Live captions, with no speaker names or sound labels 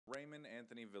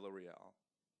Anthony Villarreal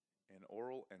in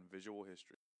Oral and Visual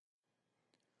History.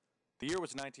 The year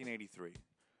was 1983.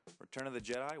 Return of the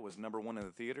Jedi was #1 in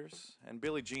the theaters, and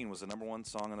Billie Jean was the #1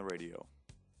 song on the radio.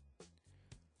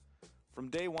 From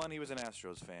day one, he was an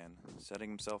Astros fan, setting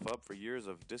himself up for years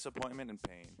of disappointment and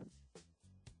pain.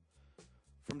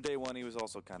 From day one, he was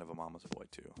also kind of a mama's boy,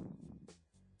 too.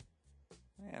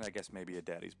 And I guess maybe a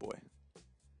daddy's boy.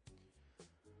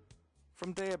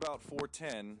 From day about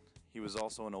 410, he was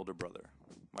also an older brother.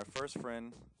 My first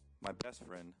friend, my best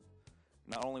friend.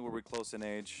 Not only were we close in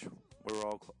age, we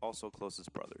were also close as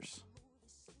brothers.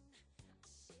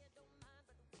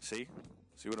 See?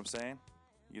 See what I'm saying?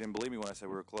 You didn't believe me when I said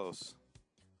we were close.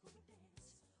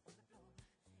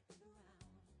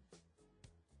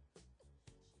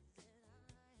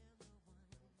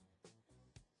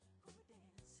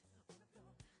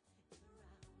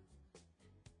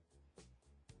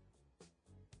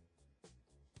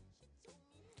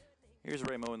 Here's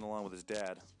Ray mowing the lawn with his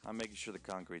dad. I'm making sure the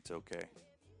concrete's okay.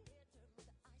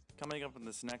 Coming up in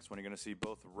this next one, you're going to see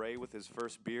both Ray with his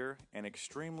first beer and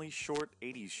extremely short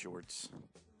 80s shorts.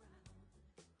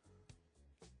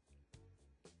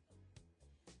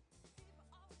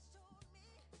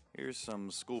 Here's some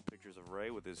school pictures of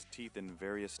Ray with his teeth in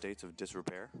various states of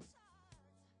disrepair.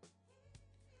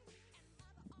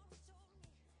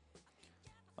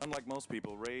 Unlike most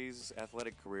people, Ray's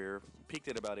athletic career peaked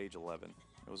at about age 11.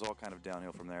 It was all kind of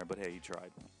downhill from there, but hey, he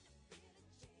tried.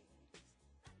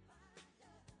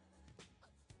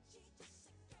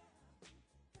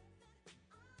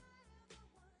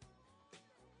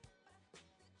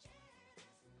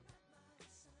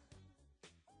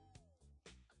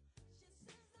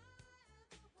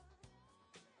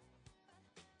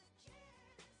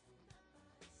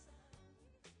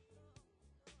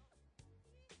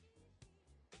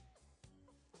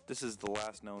 This is the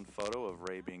last known photo of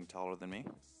Ray being taller than me.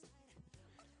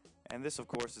 And this, of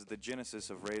course, is the genesis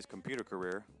of Ray's computer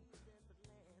career,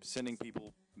 sending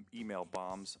people email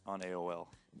bombs on AOL.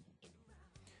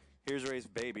 Here's Ray's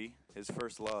baby, his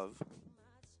first love.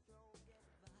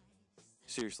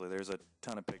 Seriously, there's a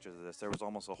ton of pictures of this. There was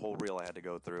almost a whole reel I had to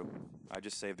go through. I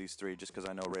just saved these 3 just because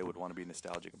I know Ray would want to be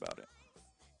nostalgic about it.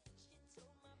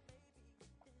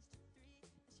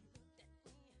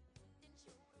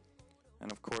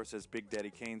 And of course, as Big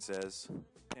Daddy Kane says,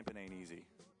 pimpin' ain't easy.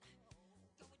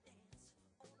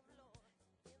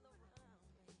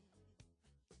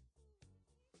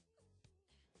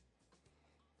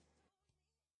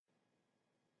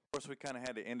 Of course, we kind of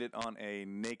had to end it on a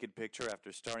naked picture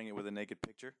after starting it with a naked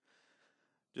picture.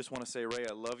 Just want to say, Ray,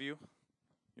 I love you.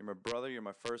 You're my brother. You're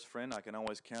my first friend. I can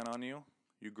always count on you.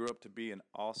 You grew up to be an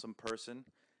awesome person,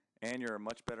 and you're a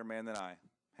much better man than I.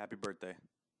 Happy birthday.